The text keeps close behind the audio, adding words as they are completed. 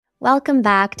Welcome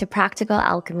back to Practical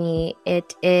Alchemy.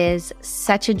 It is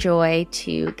such a joy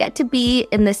to get to be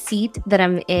in the seat that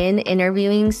I'm in,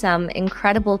 interviewing some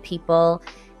incredible people.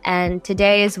 And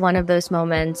today is one of those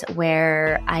moments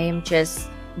where I am just,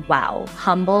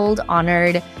 humbled,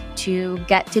 honored to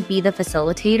get to be the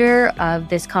facilitator of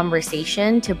this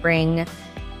conversation, to bring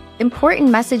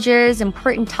important messages,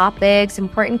 important topics,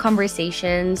 important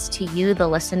conversations to you, the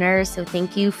listeners. So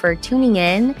thank you for tuning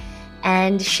in.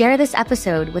 And share this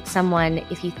episode with someone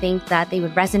if you think that they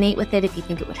would resonate with it, if you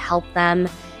think it would help them,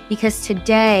 because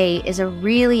today is a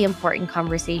really important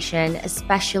conversation,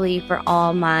 especially for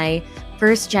all my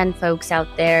first-gen folks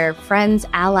out there, friends,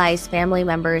 allies, family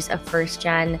members of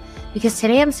first-gen, because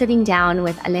today I'm sitting down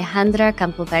with Alejandra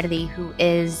Campoverdi, who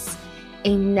is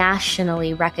a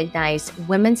nationally recognized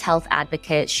women's health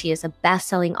advocate. She is a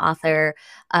best-selling author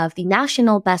of the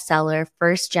national bestseller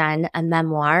First Gen, a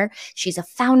memoir. She's a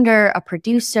founder, a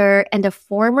producer, and a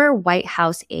former White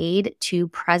House aide to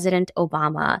President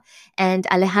Obama. And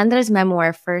Alejandra's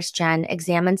memoir, First Gen,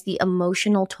 examines the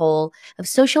emotional toll of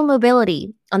social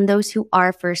mobility on those who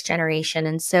are first generation.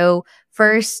 And so,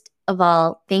 first of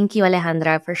all, thank you,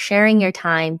 Alejandra, for sharing your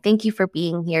time. Thank you for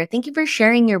being here. Thank you for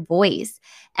sharing your voice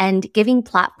and giving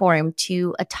platform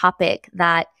to a topic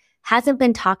that hasn't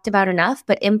been talked about enough,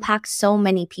 but impacts so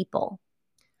many people.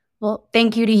 Well,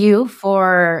 thank you to you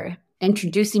for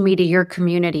introducing me to your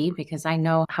community, because I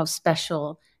know how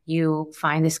special you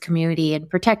find this community and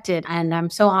protect it. And I'm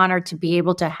so honored to be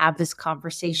able to have this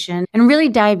conversation and really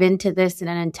dive into this in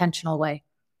an intentional way.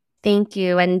 Thank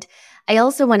you. And I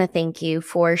also want to thank you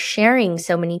for sharing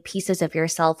so many pieces of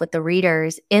yourself with the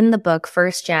readers in the book,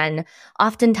 First Gen.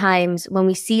 Oftentimes, when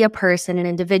we see a person, an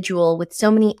individual with so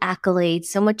many accolades,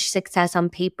 so much success on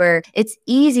paper, it's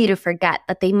easy to forget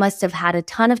that they must have had a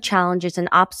ton of challenges and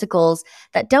obstacles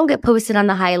that don't get posted on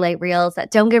the highlight reels,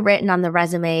 that don't get written on the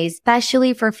resumes,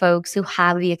 especially for folks who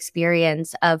have the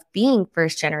experience of being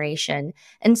first generation.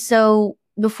 And so,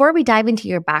 before we dive into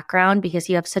your background, because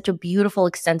you have such a beautiful,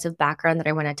 extensive background that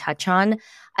I want to touch on,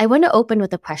 I want to open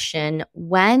with a question.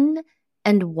 When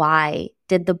and why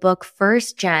did the book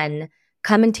First Gen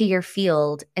come into your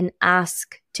field and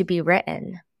ask to be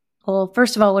written? Well,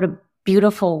 first of all, what a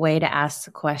beautiful way to ask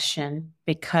the question,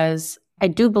 because I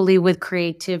do believe with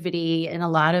creativity, in a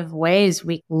lot of ways,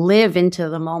 we live into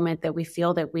the moment that we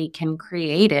feel that we can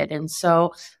create it. And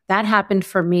so that happened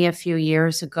for me a few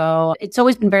years ago. It's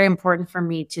always been very important for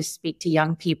me to speak to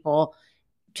young people,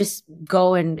 just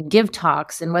go and give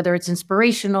talks, and whether it's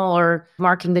inspirational or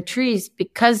marking the trees,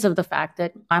 because of the fact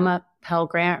that I'm a Pell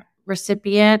Grant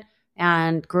recipient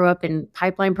and grew up in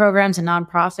pipeline programs and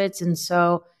nonprofits. And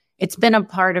so it's been a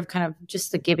part of kind of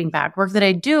just the giving back work that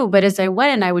I do. But as I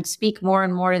went and I would speak more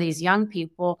and more to these young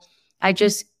people, I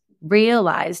just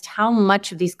realized how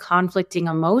much of these conflicting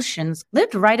emotions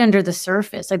lived right under the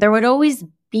surface. Like there would always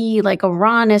be like a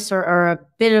rawness or a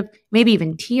bit of maybe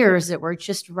even tears that were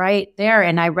just right there.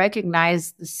 And I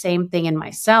recognized the same thing in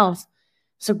myself.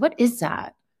 So what is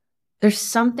that? There's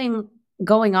something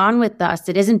going on with us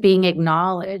that isn't being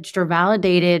acknowledged or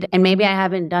validated. And maybe I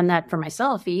haven't done that for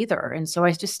myself either. And so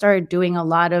I just started doing a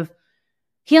lot of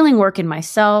healing work in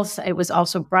myself. It was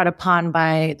also brought upon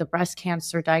by the breast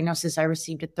cancer diagnosis I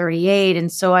received at 38.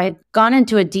 And so I had gone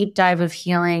into a deep dive of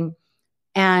healing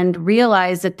and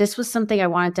realized that this was something I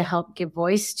wanted to help give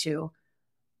voice to,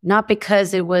 not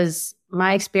because it was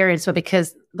my experience, but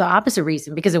because the opposite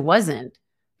reason, because it wasn't,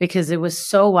 because it was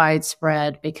so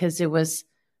widespread, because it was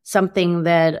something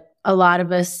that a lot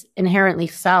of us inherently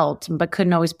felt, but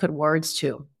couldn't always put words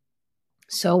to.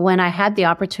 So when I had the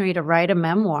opportunity to write a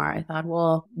memoir, I thought,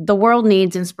 well, the world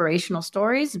needs inspirational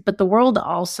stories, but the world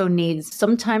also needs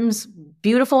sometimes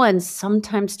beautiful and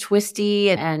sometimes twisty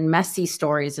and messy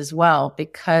stories as well,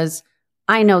 because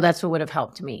I know that's what would have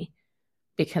helped me.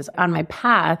 Because on my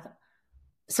path,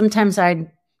 sometimes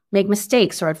I'd make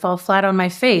mistakes, or I'd fall flat on my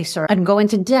face, or I'd go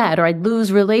into debt, or I'd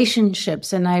lose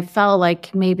relationships. And I felt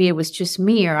like maybe it was just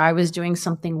me, or I was doing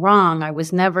something wrong. I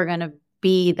was never going to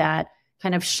be that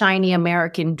kind of shiny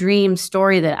American dream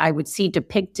story that I would see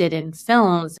depicted in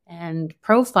films and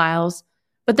profiles.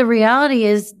 But the reality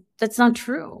is that's not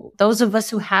true. Those of us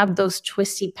who have those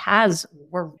twisty paths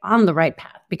were on the right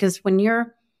path, because when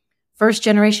you're first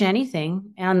generation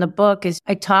anything, and the book is,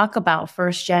 I talk about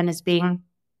first gen as being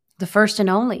the first and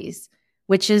onlys,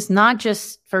 which is not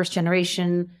just first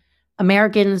generation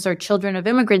Americans or children of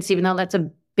immigrants, even though that's a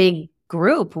big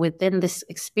group within this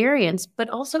experience, but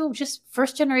also just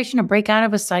first generation to break out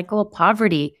of a cycle of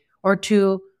poverty, or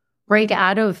to break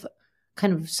out of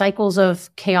kind of cycles of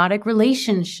chaotic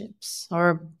relationships,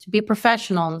 or to be a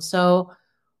professional. And so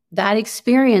that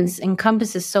experience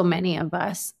encompasses so many of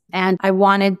us. And I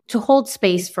wanted to hold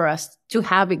space for us to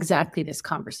have exactly this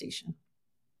conversation.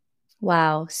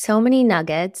 Wow, so many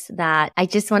nuggets that I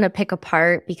just want to pick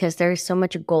apart because there's so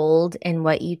much gold in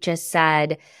what you just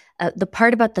said. The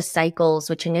part about the cycles,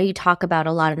 which I know you talk about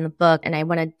a lot in the book, and I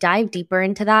want to dive deeper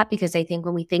into that because I think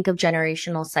when we think of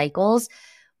generational cycles,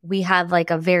 we have like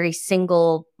a very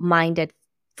single-minded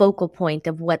focal point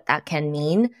of what that can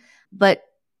mean. But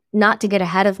not to get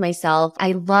ahead of myself,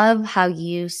 I love how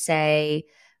you say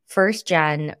first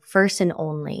gen, first and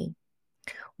only.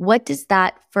 What does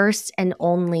that first and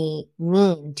only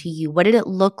mean to you? What did it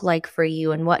look like for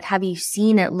you? And what have you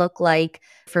seen it look like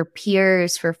for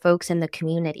peers, for folks in the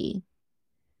community?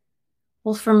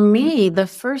 Well, for me, the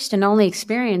first and only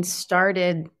experience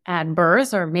started at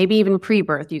birth, or maybe even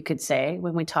pre-birth, you could say,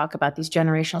 when we talk about these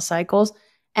generational cycles.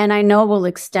 And I know will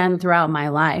extend throughout my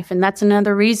life. And that's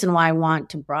another reason why I want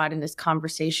to broaden this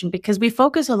conversation, because we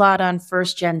focus a lot on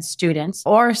first-gen students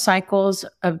or cycles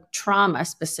of trauma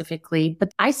specifically.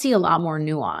 But I see a lot more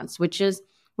nuance, which is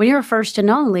when you're first and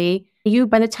only,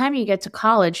 by the time you get to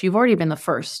college, you've already been the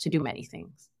first to do many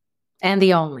things and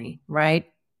the only, right?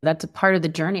 That's a part of the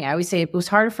journey. I always say it was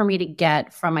harder for me to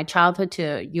get from my childhood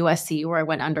to USC, where I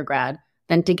went undergrad,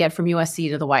 than to get from USC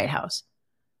to the White House.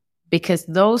 Because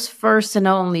those first and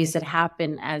onlys that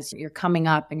happen as you're coming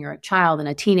up and you're a child and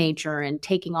a teenager and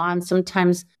taking on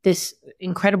sometimes this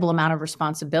incredible amount of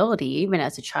responsibility, even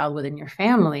as a child within your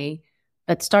family,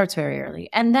 that starts very early.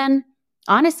 And then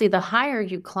honestly, the higher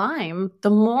you climb, the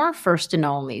more first and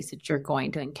onlys that you're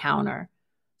going to encounter.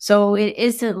 So it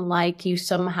isn't like you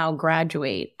somehow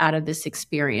graduate out of this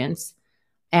experience.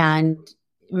 And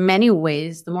in many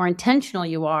ways, the more intentional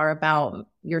you are about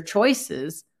your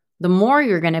choices, the more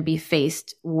you're going to be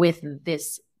faced with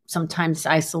this sometimes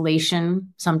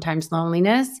isolation, sometimes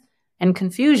loneliness and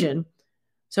confusion.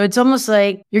 So it's almost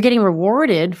like you're getting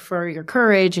rewarded for your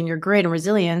courage and your grit and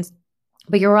resilience,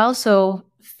 but you're also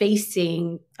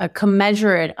facing a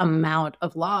commensurate amount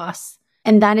of loss.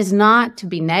 And that is not to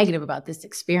be negative about this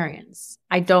experience.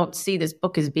 I don't see this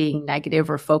book as being negative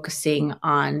or focusing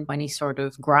on any sort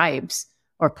of gripes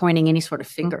or pointing any sort of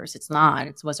fingers. It's not.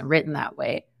 It wasn't written that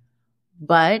way.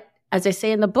 But as I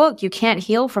say in the book, you can't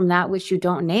heal from that which you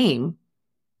don't name.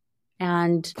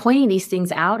 And pointing these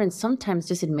things out and sometimes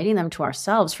just admitting them to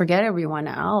ourselves, forget everyone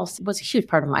else, was a huge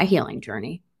part of my healing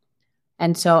journey.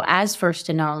 And so as first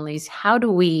and onlys, how do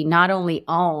we not only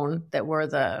own that we're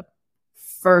the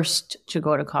first to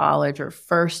go to college or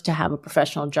first to have a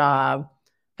professional job,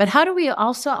 but how do we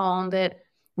also own that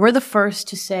we're the first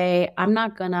to say, I'm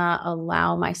not going to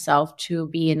allow myself to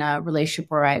be in a relationship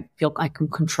where I feel like I'm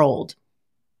controlled.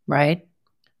 Right?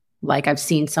 Like I've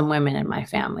seen some women in my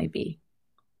family be.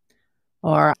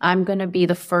 Or I'm going to be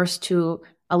the first to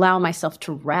allow myself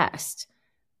to rest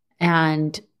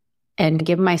and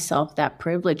give myself that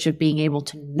privilege of being able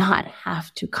to not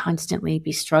have to constantly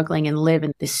be struggling and live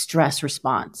in this stress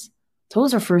response.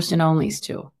 Those are first and onlys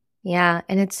too. Yeah.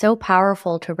 And it's so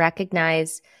powerful to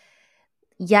recognize,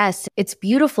 yes, it's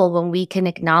beautiful when we can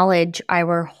acknowledge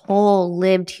our whole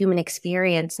lived human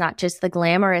experience, not just the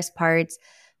glamorous parts,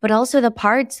 but also the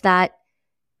parts that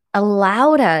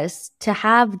allowed us to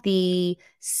have the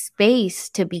space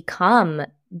to become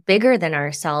bigger than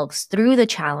ourselves through the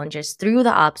challenges, through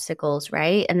the obstacles,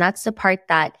 right? And that's the part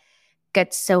that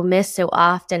gets so missed so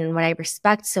often. And what I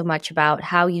respect so much about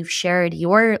how you've shared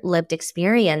your lived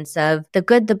experience of the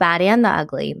good, the bad, and the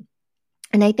ugly.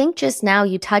 And I think just now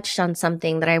you touched on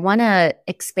something that I want to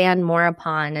expand more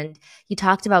upon. And you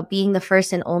talked about being the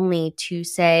first and only to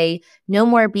say, no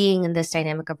more being in this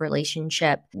dynamic of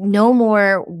relationship, no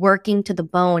more working to the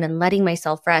bone and letting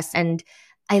myself rest. And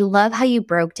I love how you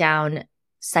broke down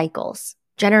cycles,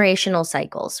 generational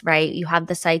cycles, right? You have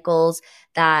the cycles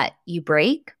that you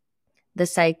break, the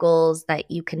cycles that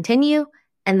you continue,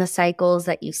 and the cycles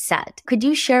that you set. Could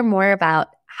you share more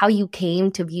about how you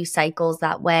came to view cycles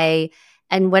that way?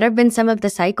 And what have been some of the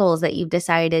cycles that you've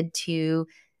decided to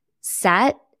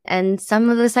set and some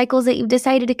of the cycles that you've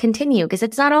decided to continue? Because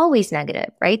it's not always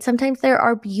negative, right? Sometimes there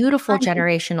are beautiful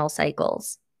generational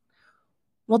cycles.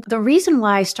 Well, the reason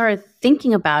why I started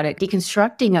thinking about it,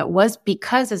 deconstructing it, was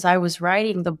because as I was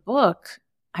writing the book,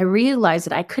 I realized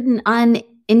that I couldn't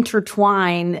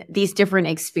unintertwine these different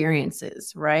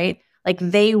experiences, right? Like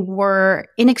they were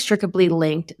inextricably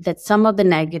linked, that some of the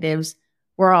negatives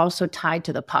were also tied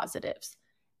to the positives.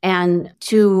 And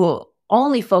to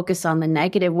only focus on the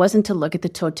negative wasn't to look at the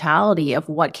totality of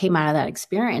what came out of that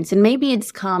experience. And maybe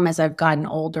it's come as I've gotten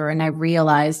older and I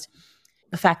realized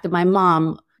the fact that my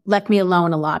mom left me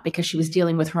alone a lot because she was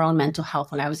dealing with her own mental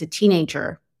health when I was a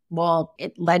teenager Well,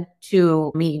 it led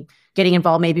to me getting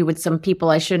involved maybe with some people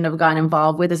I shouldn't have gotten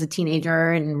involved with as a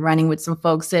teenager and running with some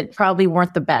folks that probably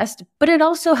weren't the best. But it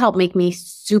also helped make me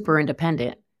super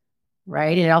independent,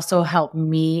 right? It also helped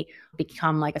me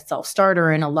become like a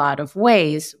self-starter in a lot of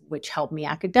ways, which helped me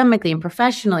academically and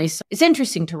professionally. So it's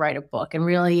interesting to write a book and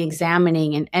really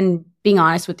examining and being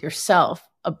honest with yourself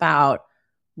about,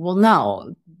 well,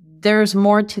 no, there's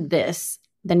more to this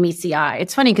than meets the eye.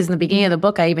 It's funny because in the beginning of the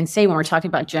book, I even say when we're talking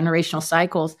about generational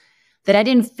cycles, that I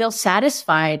didn't feel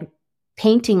satisfied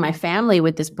painting my family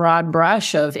with this broad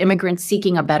brush of immigrants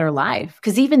seeking a better life,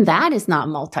 because even that is not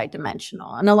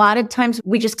multidimensional. And a lot of times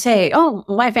we just say, oh,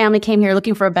 my family came here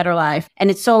looking for a better life. And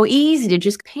it's so easy to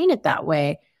just paint it that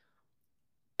way.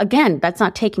 Again, that's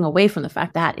not taking away from the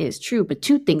fact that is true, but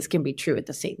two things can be true at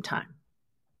the same time,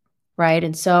 right?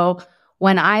 And so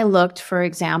when I looked, for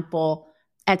example,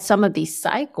 at some of these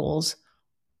cycles,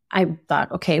 I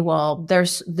thought, okay, well,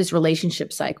 there's this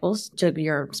relationship cycles, to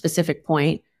your specific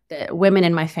point. The women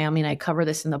in my family, and I cover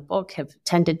this in the book, have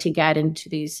tended to get into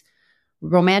these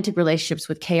romantic relationships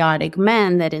with chaotic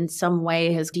men that in some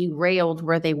way has derailed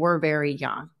where they were very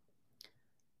young.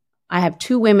 I have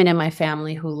two women in my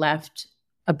family who left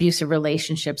abusive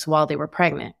relationships while they were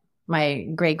pregnant, my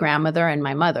great-grandmother and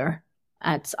my mother.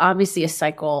 That's obviously a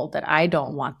cycle that I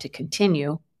don't want to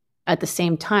continue. At the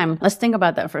same time, let's think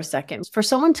about that for a second. For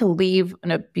someone to leave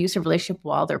an abusive relationship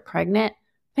while they're pregnant,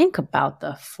 think about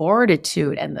the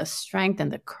fortitude and the strength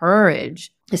and the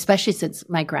courage, especially since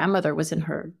my grandmother was in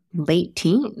her late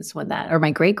teens when that, or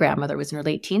my great-grandmother was in her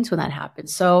late teens when that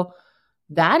happened. So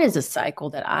that is a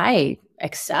cycle that I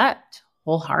accept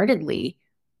wholeheartedly,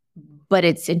 but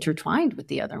it's intertwined with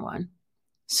the other one.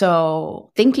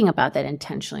 So thinking about that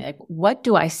intentionally, like what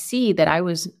do I see that I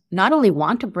was not only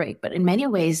want to break, but in many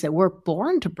ways that we're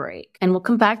born to break? And we'll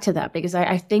come back to that because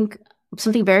I think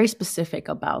something very specific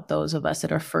about those of us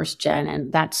that are first gen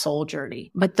and that soul journey,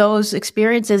 but those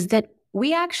experiences that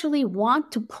we actually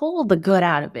want to pull the good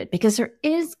out of it because there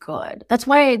is good. That's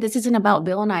why this isn't about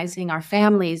villainizing our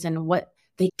families and what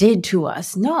they did to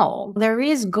us. No, there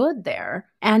is good there.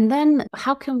 And then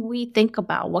how can we think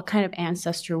about what kind of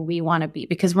ancestor we want to be?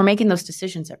 Because we're making those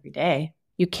decisions every day.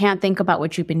 You can't think about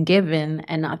what you've been given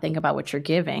and not think about what you're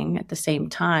giving at the same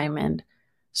time. And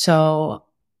so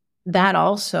that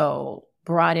also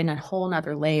brought in a whole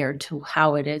nother layer to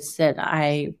how it is that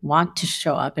I want to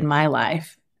show up in my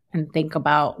life and think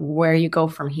about where you go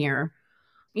from here.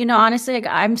 You know, honestly, like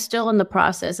I'm still in the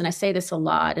process, and I say this a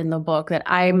lot in the book, that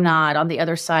I'm not on the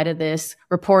other side of this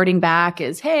reporting back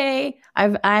is, hey,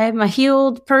 I'm a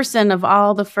healed person of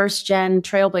all the first gen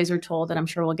trailblazer told that I'm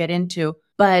sure we'll get into.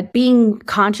 But being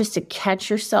conscious to catch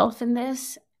yourself in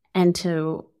this and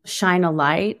to shine a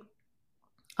light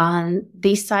on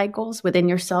these cycles within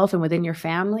yourself and within your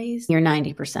families, you're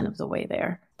 90% of the way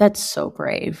there. That's so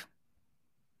brave.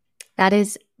 That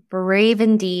is brave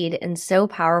indeed and so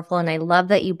powerful. And I love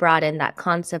that you brought in that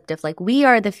concept of like, we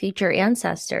are the future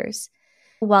ancestors.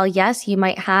 While yes, you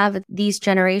might have these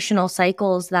generational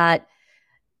cycles that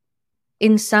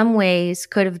in some ways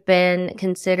could have been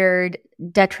considered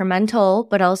detrimental,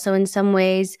 but also in some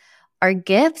ways are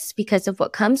gifts because of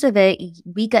what comes of it.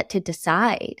 We get to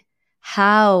decide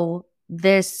how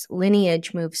this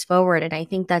lineage moves forward. And I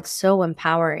think that's so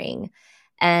empowering.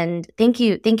 And thank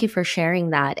you for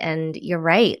sharing that. And you're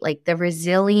right, like the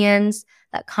resilience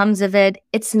that comes of it,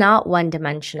 it's not one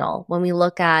dimensional. When we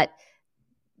look at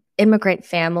immigrant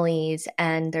families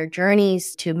and their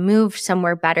journeys to move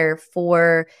somewhere better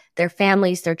for their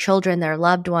families, their children, their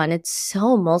loved one, it's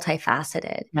so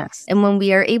multifaceted. Yes. And when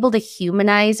we are able to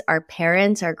humanize our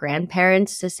parents, our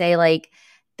grandparents, to say like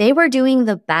they were doing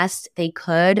the best they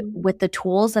could with the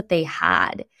tools that they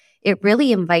had, it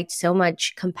really invites so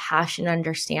much compassion,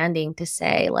 understanding to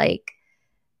say like,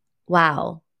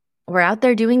 wow, we're out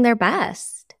there doing their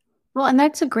best. Well, and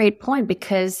that's a great point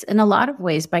because in a lot of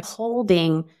ways, by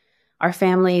holding our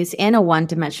families in a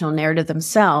one-dimensional narrative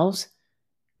themselves,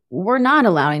 we're not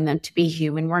allowing them to be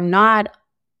human. We're not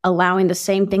allowing the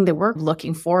same thing that we're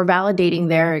looking for, validating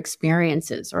their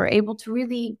experiences or able to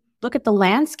really look at the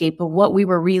landscape of what we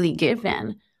were really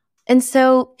given. And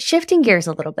so shifting gears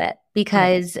a little bit,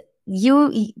 because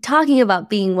you talking about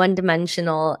being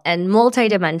one-dimensional and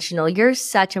multidimensional, you're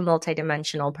such a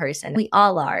multidimensional person. We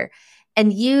all are.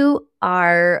 And you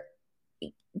are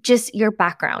just, your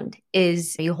background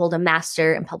is you hold a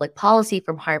master in public policy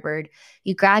from Harvard.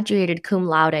 You graduated cum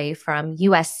laude from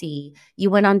USC. You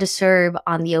went on to serve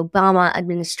on the Obama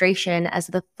administration as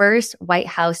the first White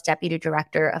House Deputy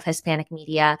Director of Hispanic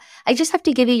Media. I just have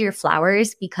to give you your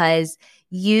flowers because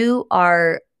you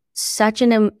are such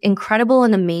an incredible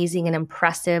and amazing and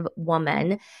impressive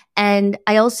woman. And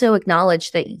I also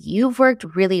acknowledge that you've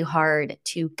worked really hard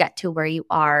to get to where you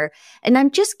are. And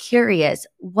I'm just curious,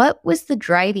 what was the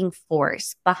driving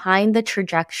force behind the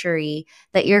trajectory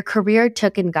that your career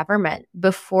took in government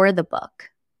before the book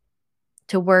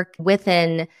to work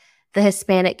within the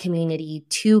Hispanic community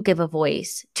to give a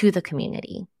voice to the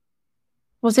community?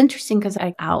 Well, it's interesting because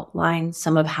I outlined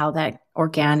some of how that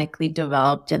organically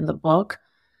developed in the book,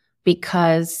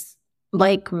 because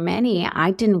like many,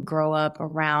 I didn't grow up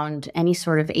around any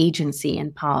sort of agency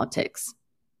in politics.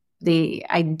 The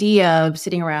idea of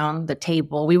sitting around the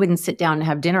table, we wouldn't sit down and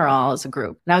have dinner all as a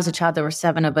group. When I was a child, there were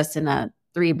 7 of us in a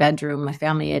 3-bedroom. My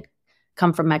family had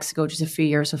come from Mexico just a few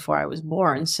years before I was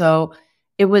born. So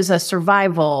it was a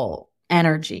survival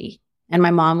energy. And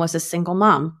my mom was a single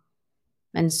mom.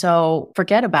 And so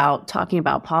forget about talking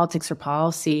about politics or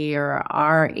policy or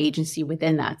our agency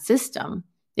within that system.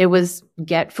 It was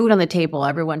get food on the table,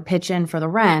 everyone pitch in for the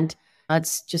rent.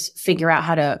 Let's just figure out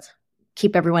how to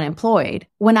keep everyone employed.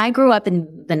 When I grew up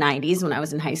in the 90s, when I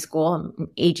was in high school, I'm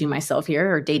aging myself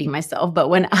here or dating myself, but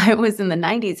when I was in the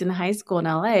 90s in high school in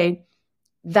LA,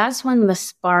 that's when the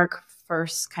spark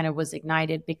first kind of was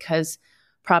ignited, because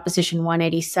Proposition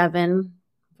 187,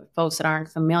 for folks that aren't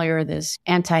familiar, this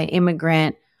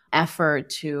anti-immigrant effort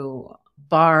to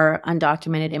bar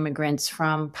undocumented immigrants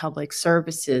from public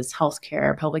services,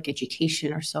 healthcare, public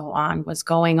education, or so on, was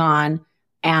going on.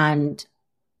 And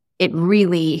it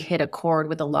really hit a chord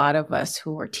with a lot of us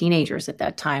who were teenagers at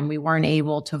that time. We weren't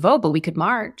able to vote, but we could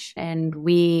march. And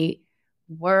we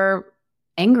were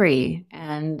angry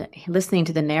and listening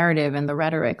to the narrative and the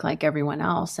rhetoric like everyone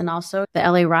else. And also the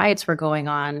LA riots were going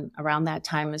on around that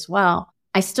time as well.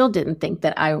 I still didn't think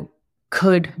that I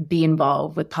could be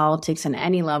involved with politics in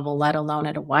any level, let alone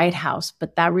at a White House.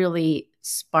 But that really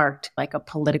sparked like a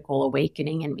political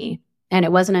awakening in me. And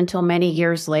it wasn't until many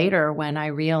years later when I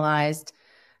realized,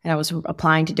 and I was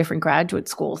applying to different graduate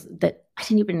schools, that I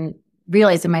didn't even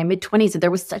realize in my mid-20s that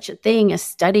there was such a thing as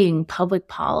studying public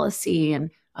policy and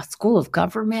a school of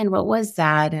government. What was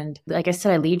that? And like I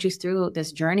said, I lead you through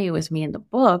this journey with me in the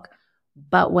book.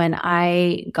 But when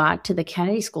I got to the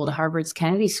Kennedy School, to Harvard's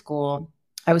Kennedy School,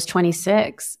 I was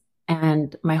 26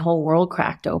 and my whole world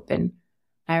cracked open.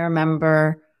 I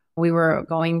remember we were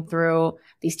going through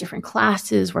these different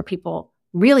classes where people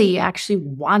really actually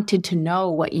wanted to know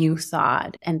what you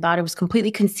thought and thought it was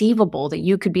completely conceivable that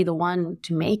you could be the one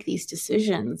to make these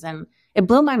decisions. And it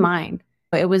blew my mind.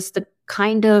 It was the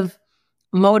kind of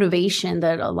motivation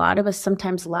that a lot of us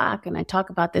sometimes lack. And I talk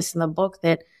about this in the book,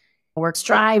 that we're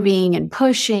striving and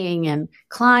pushing and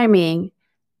climbing.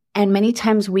 And many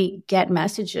times we get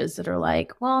messages that are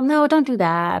like, well, no, don't do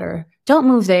that, or don't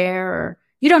move there, or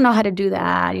you don't know how to do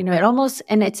that. You know, it almost,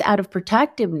 and it's out of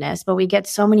protectiveness, but we get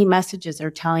so many messages that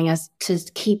are telling us to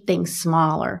keep things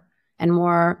smaller and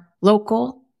more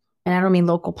local. And I don't mean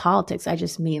local politics. I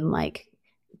just mean like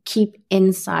keep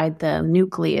inside the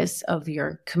nucleus of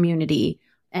your community,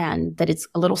 and that it's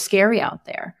a little scary out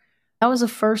there. That was the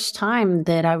first time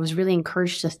that I was really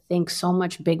encouraged to think so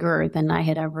much bigger than I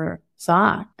had ever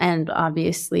thought. And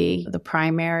obviously the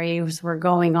primaries were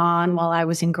going on while I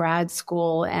was in grad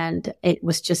school. And it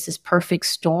was just this perfect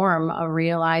storm of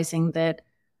realizing that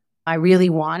I really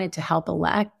wanted to help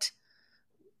elect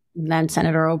then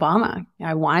Senator Obama.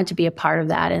 I wanted to be a part of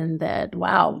that, and that,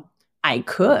 wow, I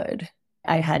could.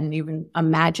 I hadn't even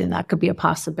imagined that could be a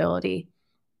possibility.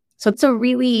 So it's a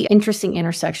really interesting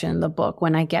intersection in the book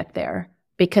when I get there,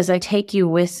 because I take you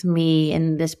with me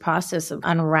in this process of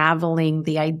unraveling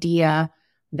the idea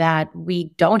that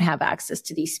we don't have access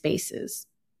to these spaces.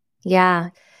 Yeah.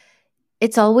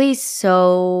 It's always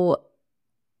so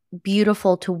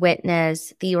beautiful to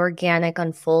witness the organic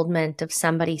unfoldment of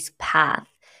somebody's path.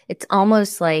 It's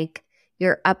almost like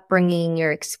your upbringing,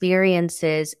 your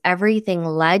experiences, everything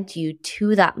led you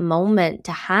to that moment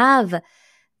to have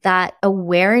that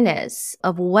awareness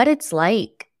of what it's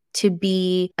like to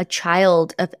be a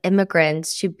child of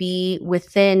immigrants, to be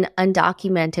within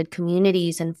undocumented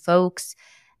communities and folks,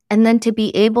 and then to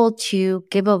be able to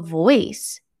give a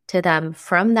voice to them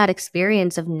from that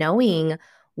experience of knowing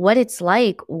what it's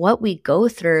like, what we go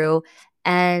through.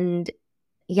 And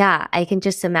yeah, I can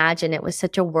just imagine it was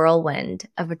such a whirlwind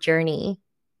of a journey.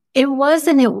 It was,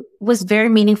 and it was very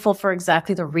meaningful for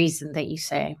exactly the reason that you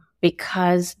say,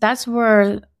 because that's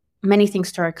where many things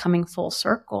started coming full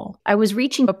circle. I was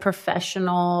reaching a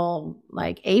professional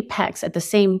like apex. At the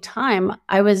same time,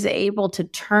 I was able to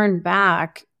turn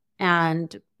back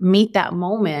and meet that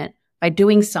moment by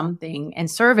doing something in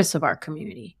service of our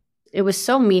community. It was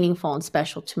so meaningful and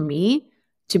special to me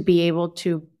to be able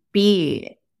to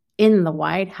be in the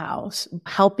White House,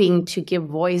 helping to give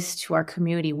voice to our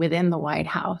community within the White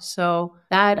House. So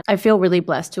that I feel really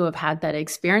blessed to have had that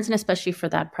experience, and especially for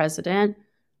that president.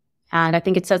 And I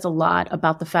think it says a lot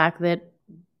about the fact that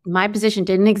my position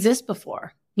didn't exist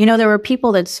before. There were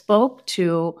people that spoke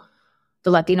to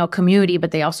the Latino community,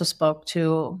 but they also spoke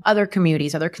to other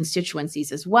communities, other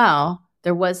constituencies as well.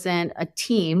 There wasn't a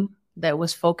team that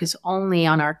was focused only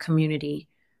on our community,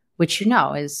 which,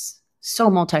 is so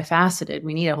multifaceted.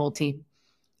 We need a whole team.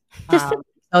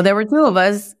 So there were two of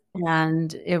us,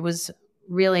 and it was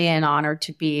really an honor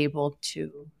to be able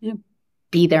to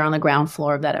be there on the ground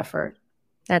floor of that effort.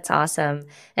 That's awesome.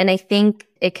 And I think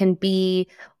it can be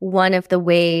one of the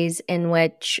ways in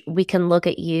which we can look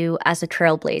at you as a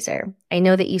trailblazer. I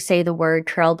know that you say the word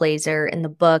trailblazer in the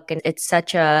book, and it's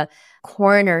such a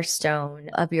cornerstone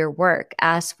of your work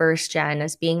as first gen,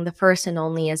 as being the first and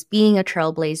only, as being a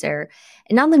trailblazer.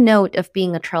 And on the note of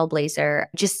being a trailblazer,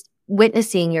 just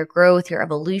witnessing your growth, your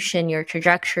evolution, your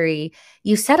trajectory,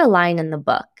 you said a line in the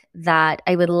book that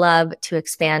I would love to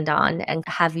expand on and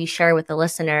have you share with the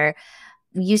listener.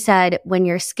 You said, when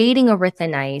you're skating over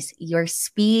thin ice, your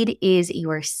speed is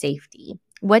your safety.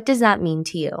 What does that mean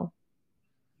to you?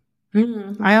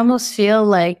 I almost feel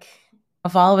like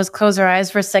if all of us close our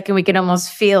eyes for a second, we can almost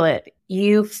feel it.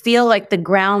 You feel like the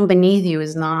ground beneath you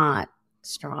is not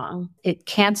strong. It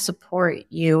can't support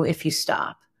you if you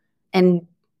stop and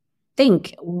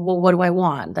think, well, what do I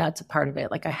want? That's a part of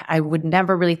it. Like I would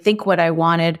never really think what I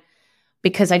wanted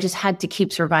because I just had to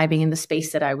keep surviving in the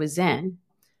space that I was in.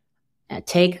 And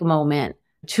take a moment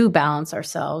to balance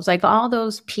ourselves. Like all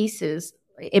those pieces,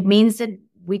 it means that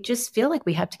we just feel like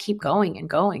we have to keep going and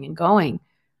going and going.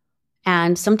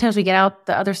 And sometimes we get out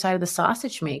the other side of the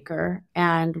sausage maker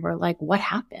and we're like, what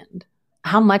happened?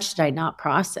 How much did I not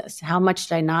process? How much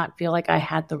did I not feel like I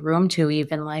had the room to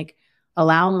even like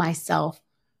allow myself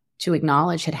to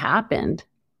acknowledge had happened?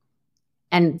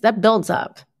 And that builds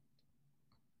up.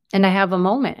 And I have a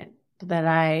moment that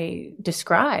I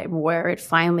describe where it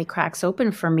finally cracks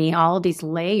open for me, all of these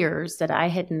layers that I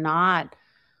had not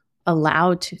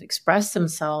allowed to express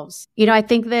themselves. I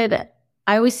think that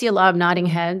I always see a lot of nodding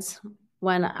heads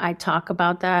when I talk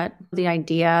about that, the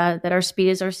idea that our speed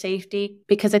is our safety,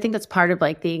 because I think that's part of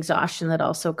like the exhaustion that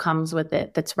also comes with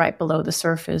it that's right below the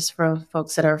surface for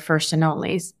folks that are first and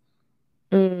onlys.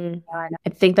 I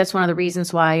think that's one of the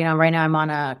reasons why, right now I'm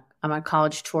on a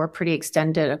college tour, pretty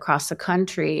extended across the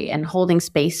country, and holding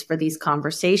space for these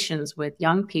conversations with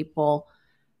young people.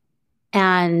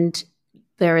 And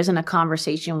there isn't a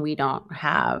conversation we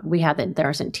haven't, there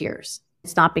isn't tears.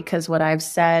 It's not because what I've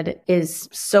said is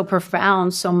so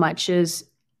profound so much as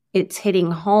it's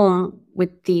hitting home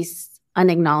with these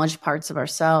unacknowledged parts of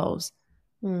ourselves.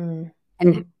 And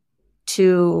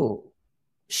to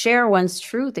share one's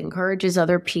truth encourages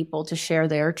other people to share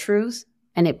their truth.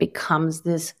 And it becomes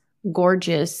this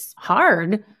gorgeous,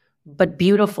 hard, but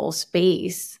beautiful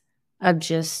space of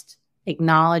just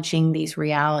acknowledging these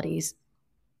realities.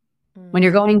 When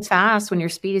you're going fast, when your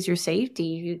speed is your safety,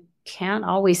 you can't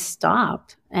always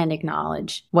stop and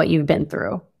acknowledge what you've been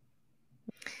through.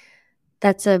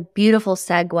 That's a beautiful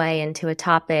segue into a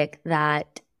topic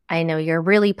that I know you're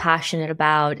really passionate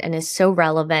about and is so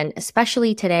relevant,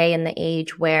 especially today in the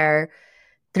age where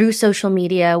through social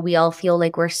media, we all feel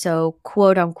like we're so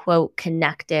quote unquote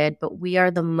connected, but we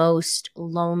are the most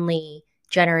lonely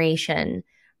generation,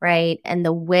 right? And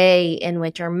the way in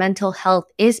which our mental health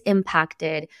is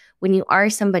impacted when you are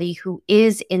somebody who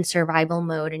is in survival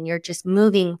mode and you're just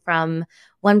moving from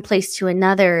one place to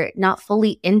another, not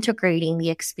fully integrating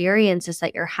the experiences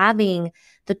that you're having,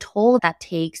 the toll that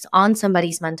takes on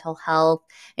somebody's mental health.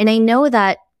 And I know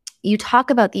that you talk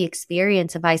about the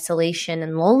experience of isolation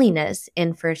and loneliness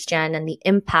in first gen and the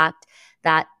impact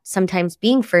that sometimes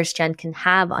being first gen can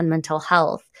have on mental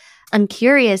health. I'm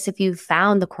curious if you've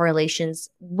found the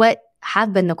correlations. What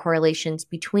have been the correlations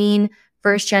between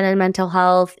first gen and mental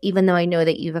health? Even though I know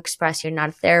that you've expressed you're not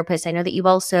a therapist, I know that you've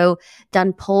also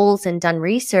done polls and done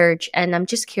research. And I'm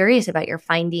just curious about your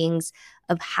findings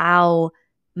of how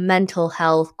mental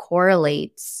health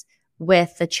correlates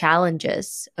with the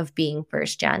challenges of being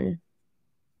first gen.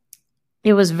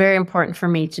 It was very important for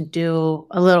me to do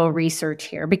a little research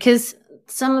here because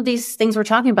some of these things we're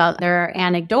talking about, they're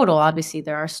anecdotal. Obviously,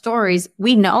 there are stories.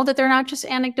 We know that they're not just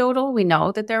anecdotal. We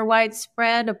know that they're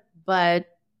widespread, but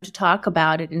to talk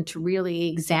about it and to really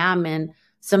examine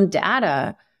some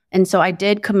data. And so I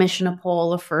did commission a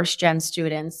poll of first gen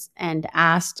students and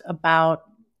asked about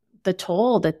the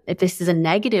toll, that if this is a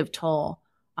negative toll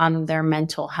on their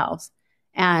mental health.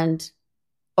 And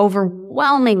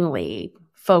overwhelmingly,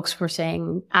 folks were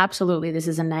saying, absolutely, this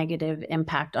is a negative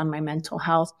impact on my mental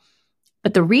health.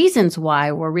 But the reasons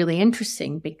why were really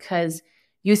interesting, because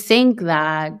you think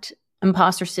that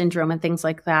imposter syndrome and things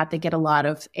like that, they get a lot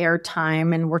of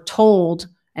airtime, and we're told,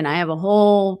 and I have a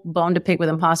whole bone to pick with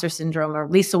imposter syndrome, or at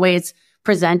least the way it's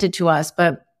presented to us,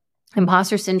 but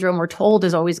imposter syndrome, we're told,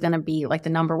 is always going to be like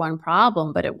the number one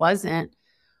problem, but it wasn't.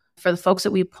 For the folks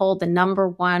that we polled, the number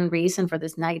one reason for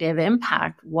this negative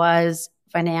impact was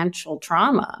financial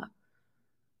trauma.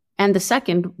 And the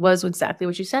second was exactly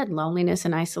what you said, loneliness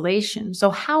and isolation. So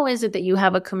how is it that you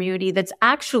have a community that's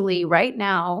actually right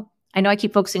now, I know I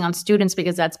keep focusing on students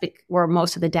because that's where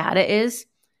most of the data is,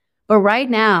 but right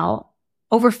now,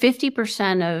 over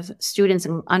 50% of students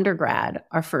in undergrad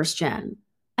are first gen.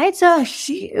 It's a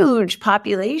huge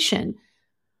population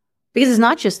because it's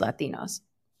not just Latinos,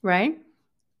 right?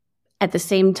 At the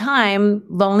same time,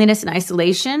 loneliness and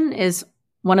isolation is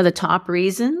one of the top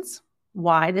reasons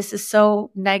why this is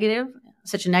so negative,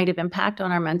 such a negative impact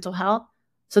on our mental health.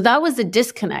 So that was the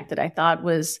disconnect that I thought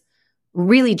was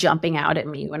really jumping out at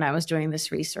me when I was doing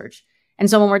this research. And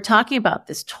so when we're talking about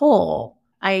this toll,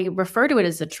 I refer to it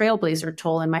as the trailblazer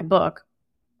toll in my book.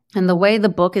 And the way the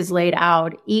book is laid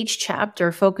out, each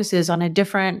chapter focuses on a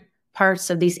different parts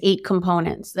of these 8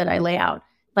 components that I lay out.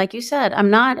 Like you said, I'm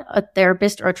not a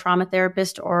therapist or a trauma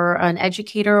therapist or an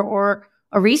educator or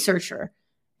a researcher.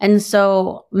 And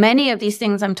so many of these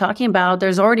things I'm talking about,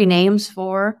 there's already names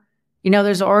for,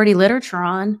 there's already literature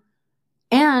on.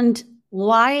 And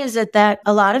why is it that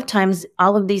a lot of times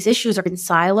all of these issues are in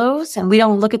silos and we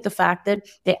don't look at the fact that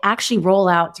they actually roll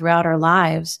out throughout our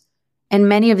lives? And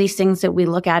many of these things that we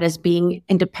look at as being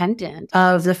independent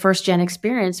of the first gen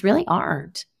experience really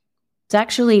aren't. It's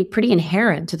actually pretty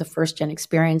inherent to the first gen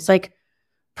experience, like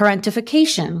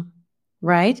parentification,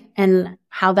 right? And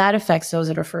how that affects those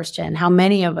that are first gen, how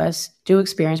many of us do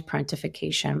experience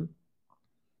parentification.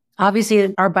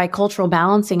 Obviously, our bicultural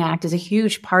balancing act is a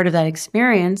huge part of that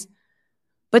experience,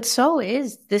 but so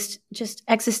is this just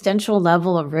existential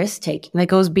level of risk taking that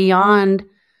goes beyond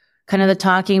kind of the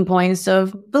talking points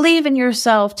of believe in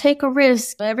yourself, take a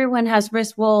risk. Everyone has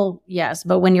risk. Well, yes,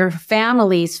 but when your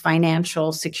family's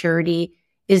financial security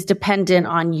is dependent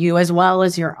on you as well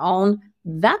as your own,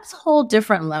 that's a whole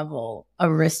different level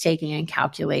of risk taking and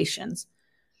calculations.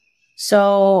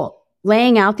 So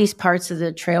laying out these parts of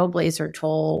the trailblazer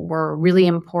toll were really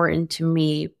important to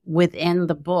me within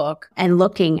the book, and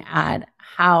looking at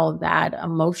how that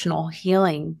emotional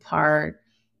healing part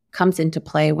comes into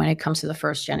play when it comes to the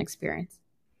first gen experience.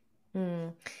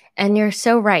 And you're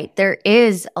so right. There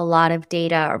is a lot of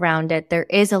data around it. There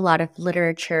is a lot of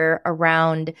literature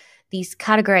around these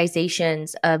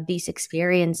categorizations of these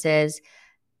experiences.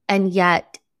 And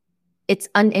yet it's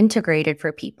unintegrated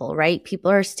for people, right?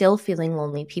 People are still feeling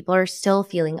lonely. People are still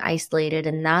feeling isolated.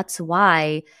 And that's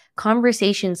why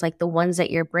conversations like the ones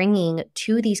that you're bringing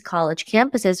to these college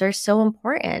campuses are so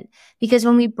important. Because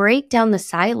when we break down the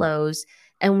silos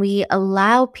and we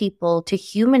allow people to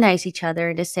humanize each other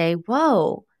and to say,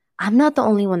 whoa, I'm not the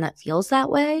only one that feels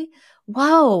that way.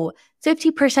 Whoa,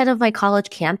 50% of my college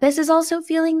campus is also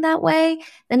feeling that way.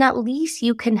 Then at least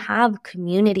you can have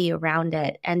community around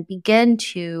it and begin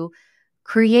to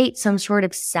create some sort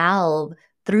of salve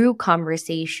through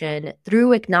conversation,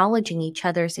 through acknowledging each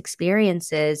other's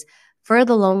experiences for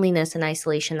the loneliness and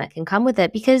isolation that can come with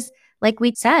it. Because like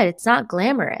we said, it's not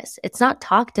glamorous. It's not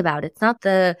talked about. It's not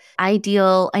the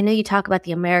ideal. I know you talk about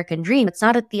the American dream. It's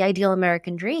not the ideal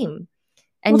American dream.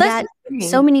 And yet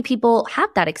so many people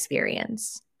have that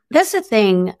experience. That's the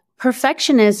thing.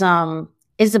 Perfectionism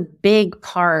is a big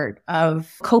part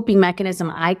of coping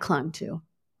mechanism I clung to,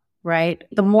 right?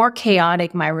 The more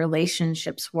chaotic my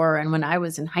relationships were. And when I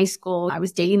was in high school, I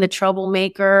was dating the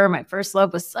troublemaker. My first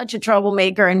love was such a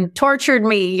troublemaker and tortured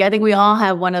me. I think we all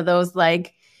have one of those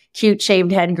like cute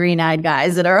shaved head, green-eyed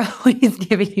guys that are always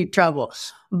giving you trouble.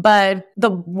 But the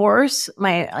worse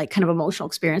my kind of emotional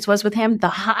experience was with him, the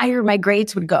higher my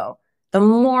grades would go, the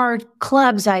more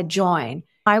clubs I'd join.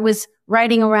 I was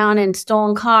riding around in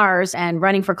stolen cars and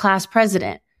running for class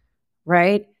president,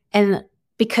 right? And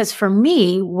because for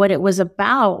me, what it was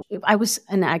about,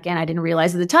 and again, I didn't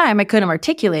realize at the time, I couldn't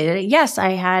articulate it. Yes,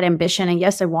 I had ambition, and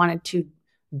yes, I wanted to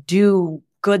do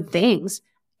good things.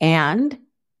 And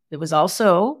it was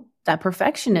also that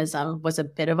perfectionism was a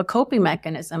bit of a coping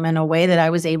mechanism in a way that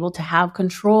I was able to have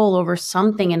control over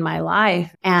something in my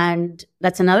life. And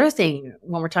that's another thing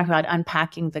when we're talking about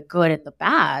unpacking the good and the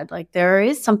bad, like there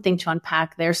is something to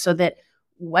unpack there so that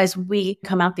as we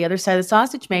come out the other side of the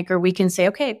sausage maker, we can say,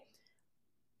 okay,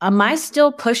 am I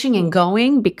still pushing and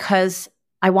going because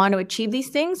I want to achieve these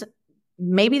things?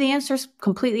 Maybe the answer is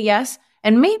completely yes.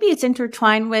 And maybe it's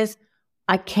intertwined with,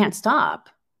 I can't stop.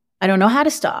 I don't know how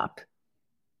to stop.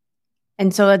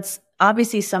 And so it's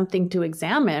obviously something to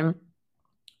examine.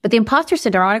 But the imposter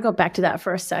syndrome, I want to go back to that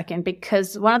for a second,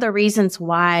 because one of the reasons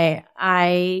why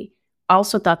I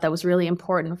also thought that was really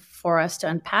important for us to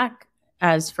unpack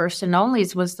as first and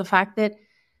onlys was the fact that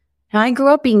I grew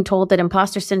up being told that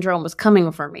imposter syndrome was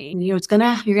coming for me. You're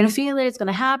gonna feel it, it's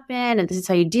gonna happen, and this is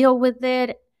how you deal with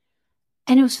it.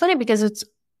 And it was funny because it's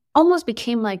almost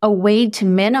became like a way to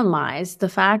minimize the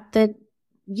fact that,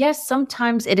 yes,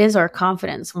 sometimes it is our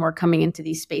confidence when we're coming into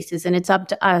these spaces, and it's up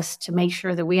to us to make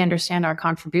sure that we understand our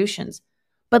contributions.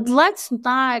 But let's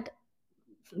not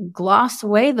gloss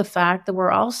away the fact that we're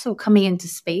also coming into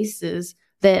spaces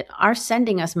that are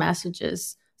sending us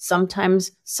messages,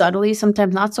 sometimes subtly,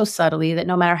 sometimes not so subtly, that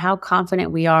no matter how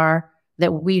confident we are,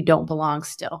 that we don't belong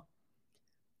still.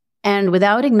 And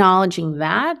without acknowledging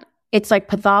that, it's like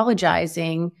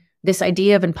pathologizing this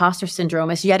idea of imposter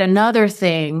syndrome as yet another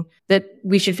thing that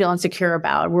we should feel insecure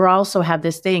about. We also have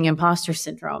this thing, imposter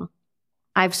syndrome.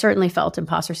 I've certainly felt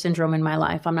imposter syndrome in my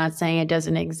life. I'm not saying it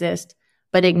doesn't exist,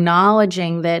 but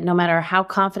acknowledging that no matter how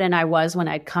confident I was when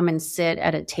I'd come and sit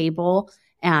at a table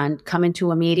and come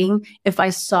into a meeting, if I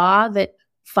saw that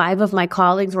 5 of my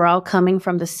colleagues were all coming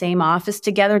from the same office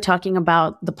together, talking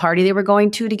about the party they were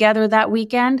going to together that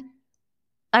weekend,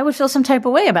 I would feel some type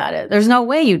of way about it. There's no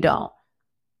way you don't.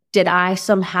 Did I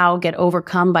somehow get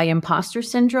overcome by imposter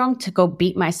syndrome to go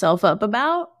beat myself up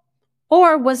about?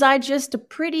 Or was I just a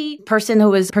pretty person who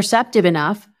was perceptive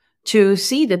enough to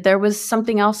see that there was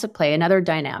something else at play, another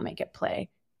dynamic at play?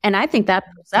 And I think that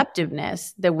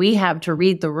perceptiveness that we have to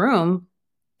read the room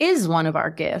is one of our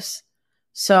gifts.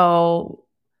 So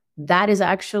that is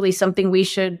actually something we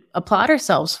should applaud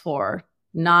ourselves for,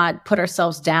 not put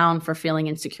ourselves down for feeling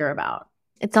insecure about.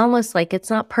 It's almost like it's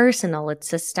not personal, it's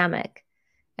systemic.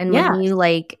 And when you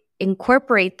like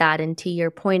incorporate that into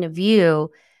your point of view,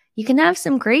 you can have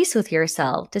some grace with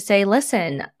yourself to say,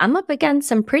 listen, I'm up against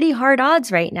some pretty hard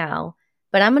odds right now,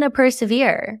 but I'm going to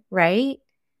persevere, right?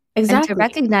 Exactly. And to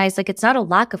recognize like it's not a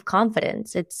lack of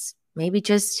confidence. It's maybe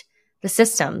just the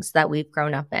systems that we've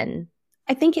grown up in.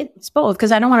 I think it's both,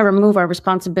 because I don't want to remove our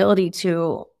responsibility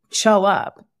to show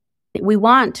up. We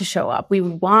want to show up. We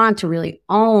want to really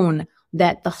own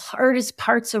that the hardest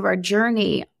parts of our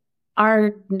journey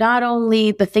are not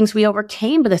only the things we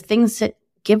overcame, but the things that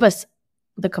give us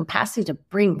the capacity to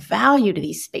bring value to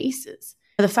these spaces.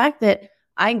 The fact that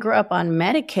I grew up on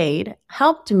Medicaid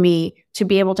helped me to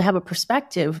be able to have a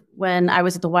perspective when I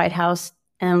was at the White House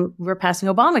and we were passing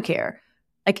Obamacare.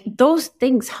 Like, those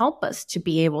things help us to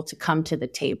be able to come to the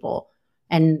table,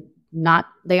 and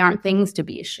they aren't things to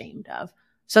be ashamed of.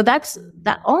 So that's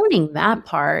that, owning that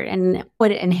part, and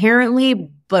what inherently,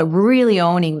 but really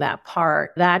owning that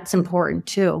part, that's important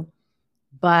too.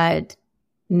 But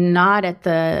not at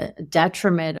the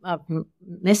detriment of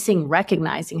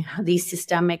recognizing these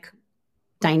systemic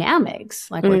dynamics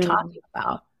like we're talking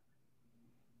about.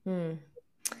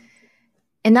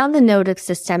 And on the note of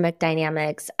systemic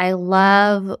dynamics, I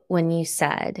love when you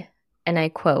said, and I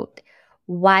quote,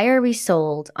 "Why are we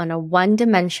sold on a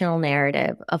one-dimensional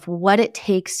narrative of what it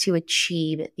takes to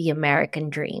achieve the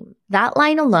American dream?" That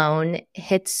line alone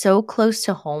hits so close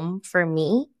to home for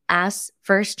me as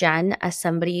first gen, as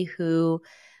somebody who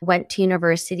went to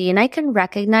university. And I can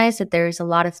recognize that there's a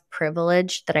lot of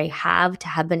privilege that I have to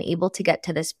have been able to get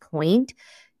to this point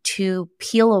to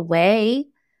peel away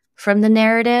from the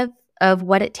narrative of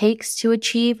what it takes to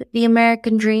achieve the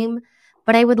American dream.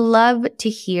 But I would love to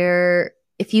hear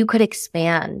if you could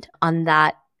expand on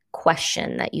that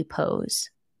question that you pose.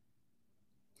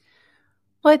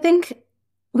 Well, I think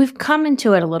we've come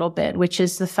into it a little bit, which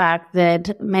is the fact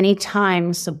that many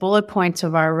times the bullet points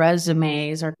of our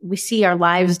resumes, or we see our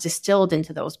lives distilled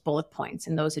into those bullet points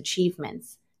and those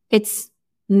achievements. It's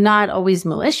not always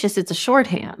malicious. It's a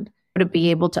shorthand to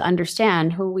be able to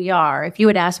understand who we are. If you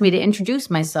had asked me to introduce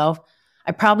myself,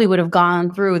 I probably would have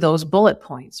gone through those bullet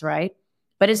points, right?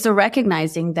 But it's the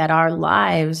recognizing that our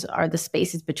lives are the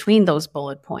spaces between those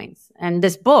bullet points. And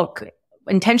this book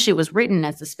intentionally was written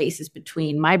as the spaces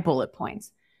between my bullet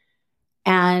points.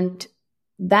 And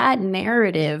that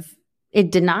narrative,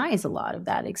 it denies a lot of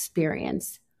that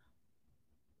experience.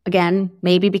 Again,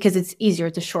 maybe because it's easier,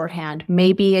 it's a shorthand.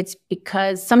 Maybe it's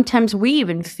because sometimes we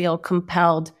even feel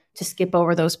compelled to skip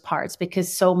over those parts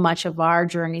because so much of our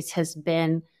journeys has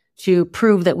been to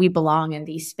prove that we belong in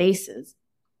these spaces.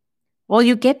 Well,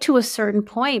 you get to a certain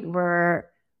point where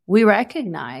we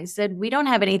recognize that we don't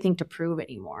have anything to prove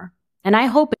anymore. And I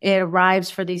hope it arrives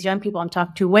for these young people I'm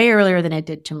talking to way earlier than it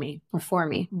did to me or for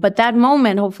me. But that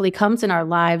moment hopefully comes in our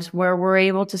lives where we're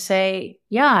able to say,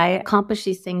 yeah, I accomplished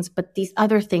these things, but these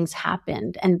other things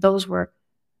happened. And those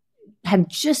had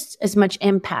just as much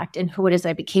impact in who it is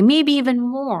I became, maybe even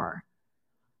more.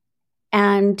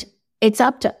 And it's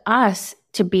up to us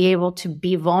to be able to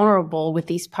be vulnerable with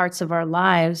these parts of our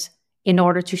lives in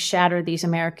order to shatter these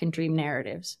American dream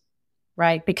narratives,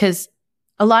 right? Because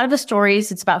a lot of the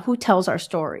stories, it's about who tells our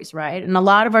stories, right? And a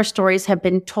lot of our stories have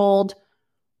been told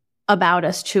about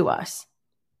us to us.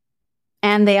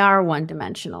 And they are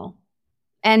one-dimensional.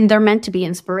 And they're meant to be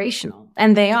inspirational.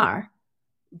 And they are.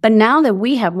 But now that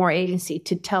we have more agency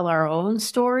to tell our own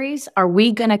stories, are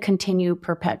we going to continue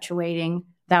perpetuating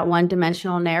that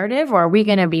one-dimensional narrative? Or are we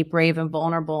going to be brave and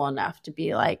vulnerable enough to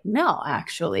be like, no,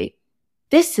 actually,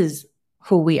 this is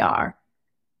who we are.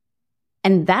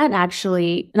 And that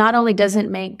actually not only doesn't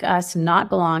make us not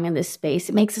belong in this space,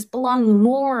 it makes us belong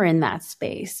more in that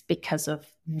space because of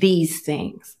these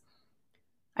things.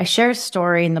 I share a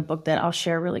story in the book that I'll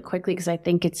share really quickly because I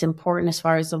think it's important as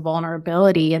far as the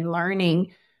vulnerability and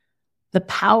learning the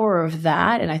power of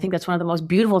that. And I think that's one of the most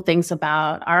beautiful things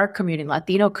about our community,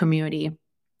 Latino community,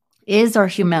 is our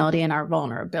humility and our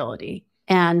vulnerability.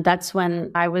 And that's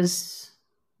when I was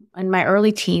in my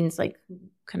early teens, like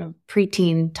kind of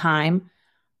preteen time.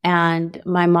 And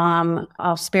my mom,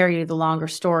 I'll spare you the longer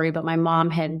story, but my mom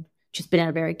had just been in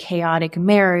a very chaotic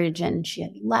marriage and she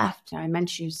had left. I meant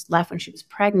she was left when she was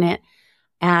pregnant.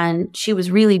 And she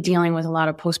was really dealing with a lot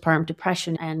of postpartum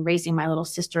depression and raising my little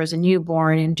sister as a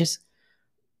newborn and just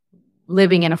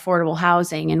living in affordable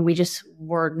housing. And we just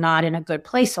were not in a good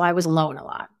place. So I was alone a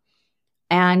lot.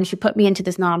 And she put me into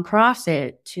this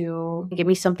nonprofit to give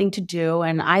me something to do.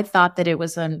 And I thought that it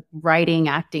was a writing,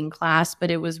 acting class, but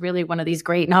it was really one of these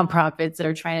great nonprofits that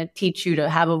are trying to teach you to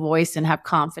have a voice and have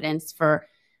confidence for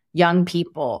young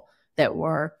people that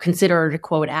were considered,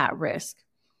 quote, at risk.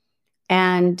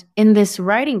 And in this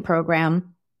writing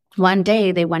program, one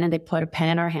day they went and they put a pen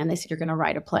in our hand. They said, you're going to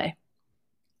write a play.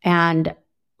 And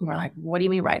we're like, what do you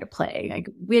mean write a play? Like,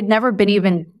 we had never been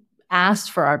even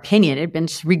asked for our opinion. It had been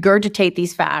just regurgitate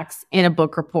these facts in a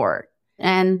book report.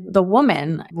 And the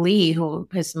woman, Lee, who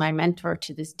is my mentor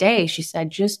to this day, she said,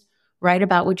 just write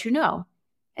about what you know.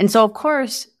 And so, of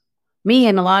course, me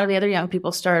and a lot of the other young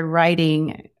people started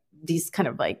writing these kind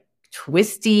of like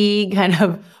twisty kind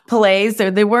of plays.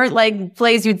 So they weren't like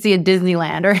plays you'd see in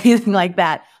Disneyland or anything like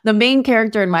that. The main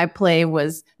character in my play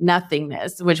was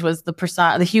Nothingness, which was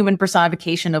the human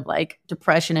personification of like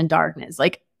depression and darkness,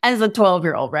 like as a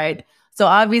 12-year-old, right? So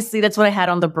obviously that's what I had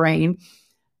on the brain.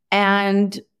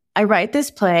 And I write this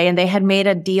play, and they had made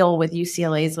a deal with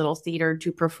UCLA's Little Theater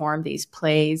to perform these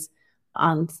plays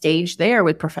on stage there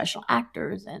with professional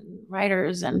actors and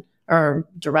writers or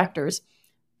directors.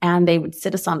 And they would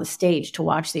sit us on the stage to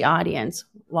watch the audience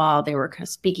while they were kind of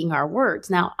speaking our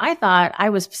words. Now, I thought I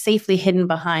was safely hidden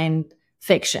behind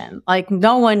fiction. Like,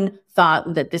 no one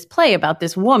thought that this play about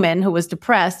this woman who was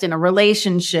depressed in a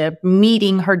relationship,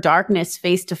 meeting her darkness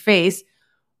face to face,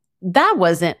 that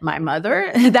wasn't my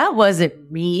mother. That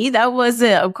wasn't me. That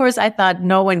wasn't, of course, I thought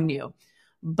no one knew.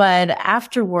 But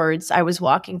afterwards, I was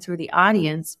walking through the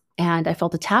audience and I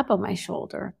felt a tap on my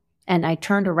shoulder. And I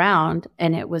turned around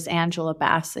and it was Angela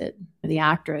Bassett, the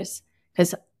actress,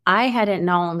 because I hadn't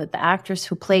known that the actress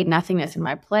who played Nothingness in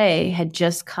my play had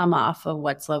just come off of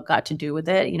What's Love Got to Do with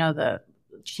It, you know, the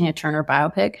Tina Turner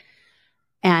biopic,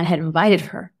 and had invited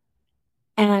her.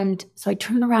 And so I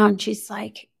turned around and she's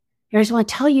like, I just want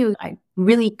to tell you, I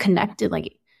really connected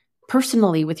like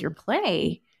personally with your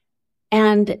play.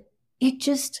 And it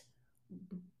just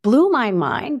blew my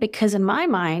mind, because in my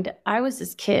mind, I was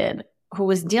this kid who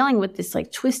was dealing with this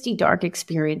like twisty, dark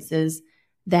experiences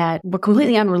that were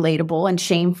completely unrelatable and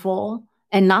shameful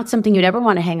and not something you'd ever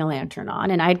want to hang a lantern on.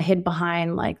 And I'd hid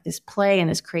behind like this play and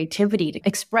this creativity to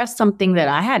express something that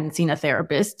I hadn't seen a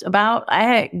therapist about.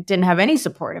 I didn't have any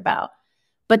support about.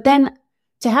 But then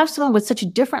to have someone with such a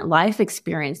different life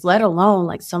experience, let alone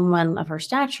like someone of her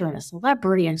stature and a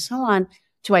celebrity and so on,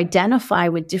 to identify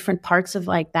with different parts of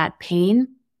like that pain,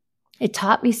 it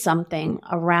taught me something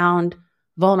around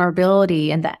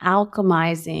vulnerability and the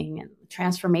alchemizing and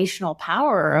transformational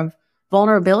power of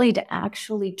vulnerability to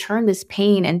actually turn this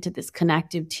pain into this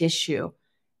connective tissue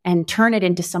and turn it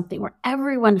into something where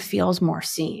everyone feels more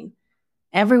seen.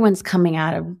 Everyone's coming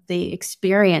out of the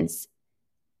experience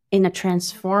in a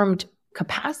transformed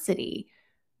capacity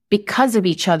because of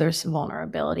each other's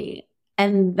vulnerability.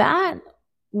 And that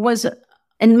was,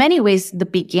 in many ways, the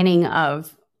beginning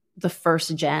of the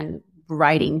first gen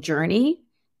writing journey,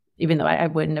 even though I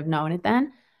wouldn't have known it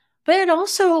then. but it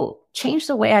also changed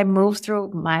the way I move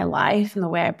through my life and the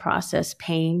way I process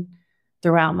pain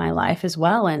throughout my life as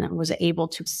well. And I was able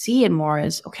to see it more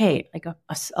as, okay, like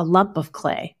a lump of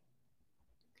clay.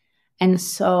 And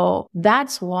so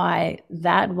that's why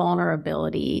that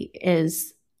vulnerability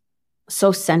is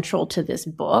so central to this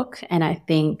book. And I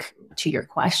think, to your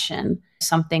question,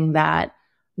 something that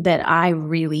I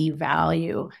really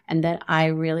value and that I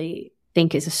really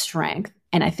think is a strength.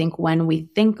 And I think when we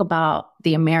think about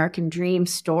the American dream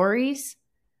stories,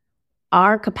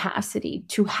 our capacity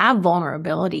to have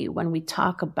vulnerability when we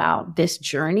talk about this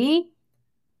journey,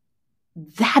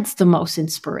 that's the most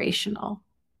inspirational.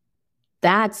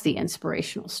 That's the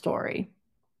inspirational story,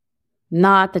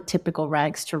 not the typical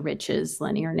rags to riches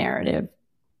linear narrative,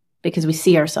 because we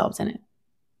see ourselves in it.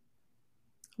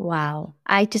 Wow.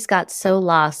 I just got so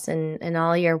lost in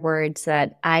all your words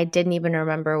that I didn't even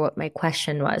remember what my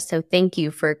question was. So thank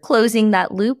you for closing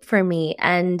that loop for me.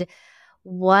 And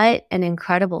what an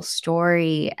incredible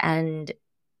story. And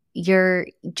you're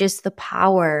just the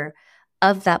power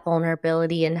of that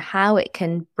vulnerability and how it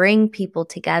can bring people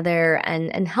together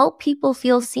and help people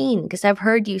feel seen. Because I've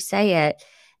heard you say it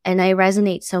and I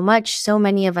resonate so much. So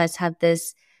many of us have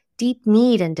this deep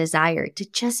need and desire to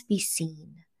just be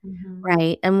seen. Mm-hmm.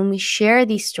 Right. And when we share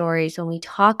these stories, when we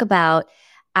talk about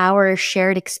our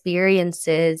shared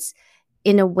experiences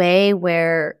in a way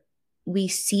where we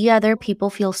see other people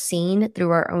feel seen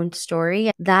through our own story,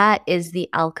 that is the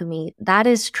alchemy. That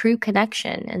is true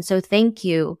connection. And so thank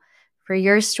you for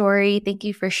your story. Thank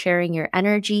you for sharing your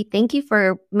energy. Thank you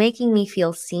for making me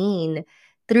feel seen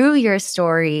through your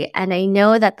story. And I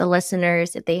know that the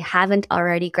listeners, if they haven't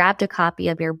already grabbed a copy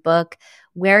of your book,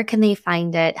 where can they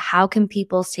find it? How can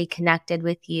people stay connected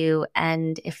with you?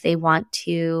 And if they want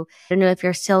to, I don't know if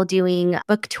you're still doing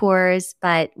book tours,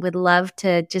 but would love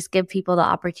to just give people the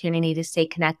opportunity to stay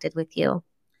connected with you.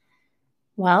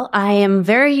 Well, I am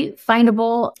very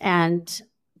findable and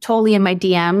totally in my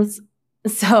DMs.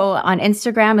 So on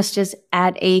Instagram, it's just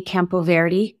at a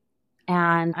Campoverdi.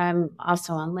 And I'm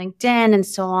also on LinkedIn and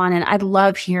so on. And I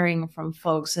love hearing from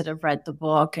folks that have read the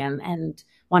book and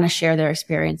want to share their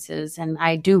experiences. And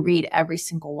I do read every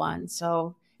single one.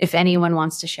 So if anyone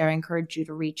wants to share, I encourage you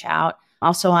to reach out.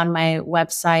 Also on my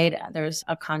website, there's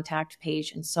a contact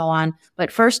page and so on.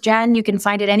 But First Gen, you can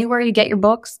find it anywhere you get your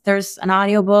books. There's an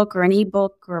audiobook or an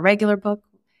ebook or a regular book.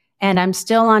 And I'm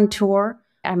still on tour.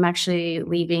 I'm actually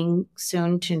leaving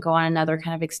soon to go on another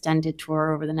kind of extended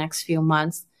tour over the next few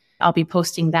months. I'll be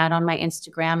posting that on my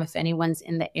Instagram. If anyone's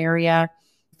in the area,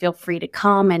 feel free to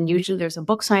come. And usually there's a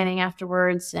book signing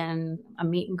afterwards and a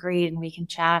meet and greet and we can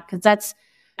chat. Because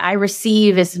I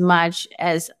receive as much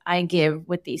as I give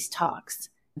with these talks.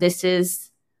 This is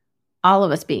all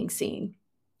of us being seen.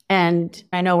 And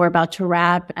I know we're about to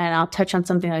wrap, and I'll touch on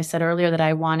something I said earlier that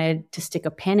I wanted to stick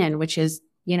a pin in, which is,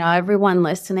 everyone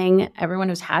listening, everyone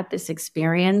who's had this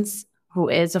experience, who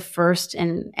is a first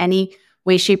in any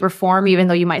way, shape, or form, even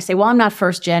though you might say, well, I'm not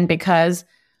first gen, because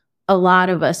a lot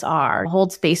of us are.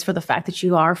 Hold space for the fact that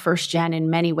you are first gen in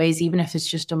many ways, even if it's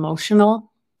just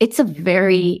emotional. It's a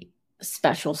very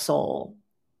special soul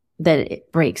that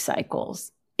it breaks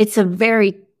cycles. It's a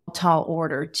very tall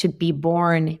order to be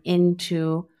born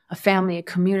into a family, a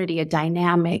community, a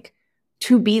dynamic,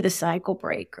 to be the cycle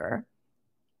breaker.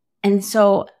 And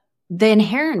so the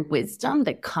inherent wisdom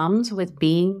that comes with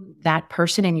being that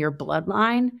person in your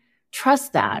bloodline,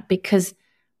 trust that, because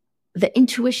the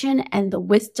intuition and the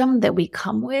wisdom that we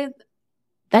come with,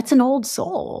 that's an old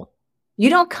soul. You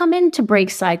don't come in to break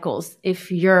cycles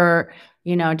if you're,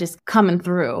 just coming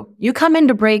through. You come in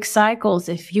to break cycles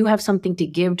if you have something to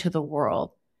give to the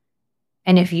world.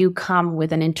 And if you come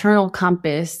with an internal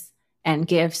compass and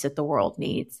gifts that the world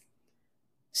needs.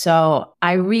 So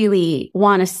I really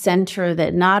want to center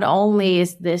that not only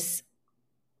is this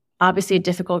obviously a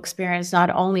difficult experience, not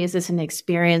only is this an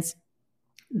experience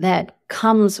that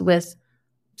comes with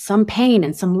some pain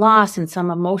and some loss and some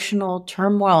emotional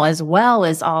turmoil, as well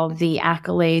as all the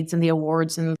accolades and the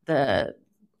awards and the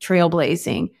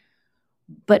trailblazing,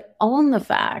 but own the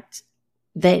fact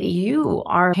that you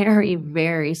are a very,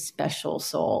 very special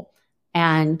soul,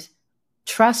 and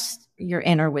trust your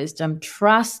inner wisdom,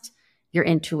 trust your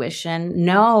intuition,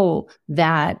 know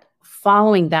that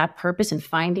following that purpose and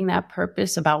finding that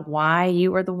purpose about why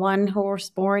you are the one who was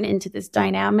born into this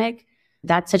dynamic,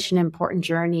 that's such an important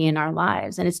journey in our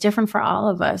lives. And it's different for all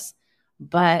of us,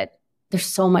 but there's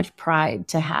so much pride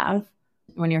to have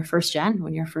when you're first gen,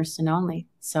 when you're first and only.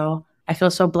 So I feel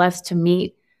so blessed to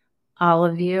meet all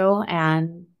of you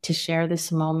and to share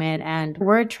this moment. And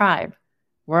we're a tribe.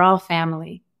 We're all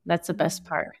family. That's the best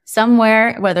part.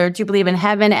 Somewhere, whether you believe in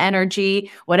heaven,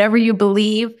 energy, whatever you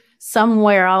believe,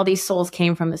 somewhere all these souls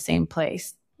came from the same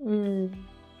place.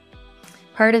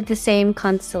 Part of the same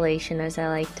constellation, as I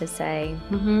like to say.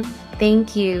 Mm-hmm.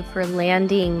 Thank you for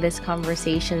landing this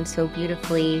conversation so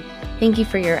beautifully. Thank you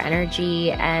for your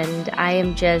energy. And I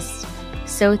am just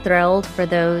so thrilled for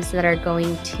those that are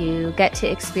going to get to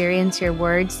experience your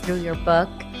words through your book.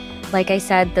 Like I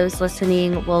said, those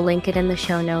listening, we'll link it in the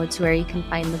show notes where you can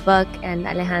find the book. And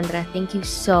Alejandra, thank you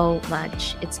so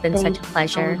much. It's been such a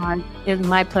pleasure. It was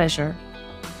my pleasure.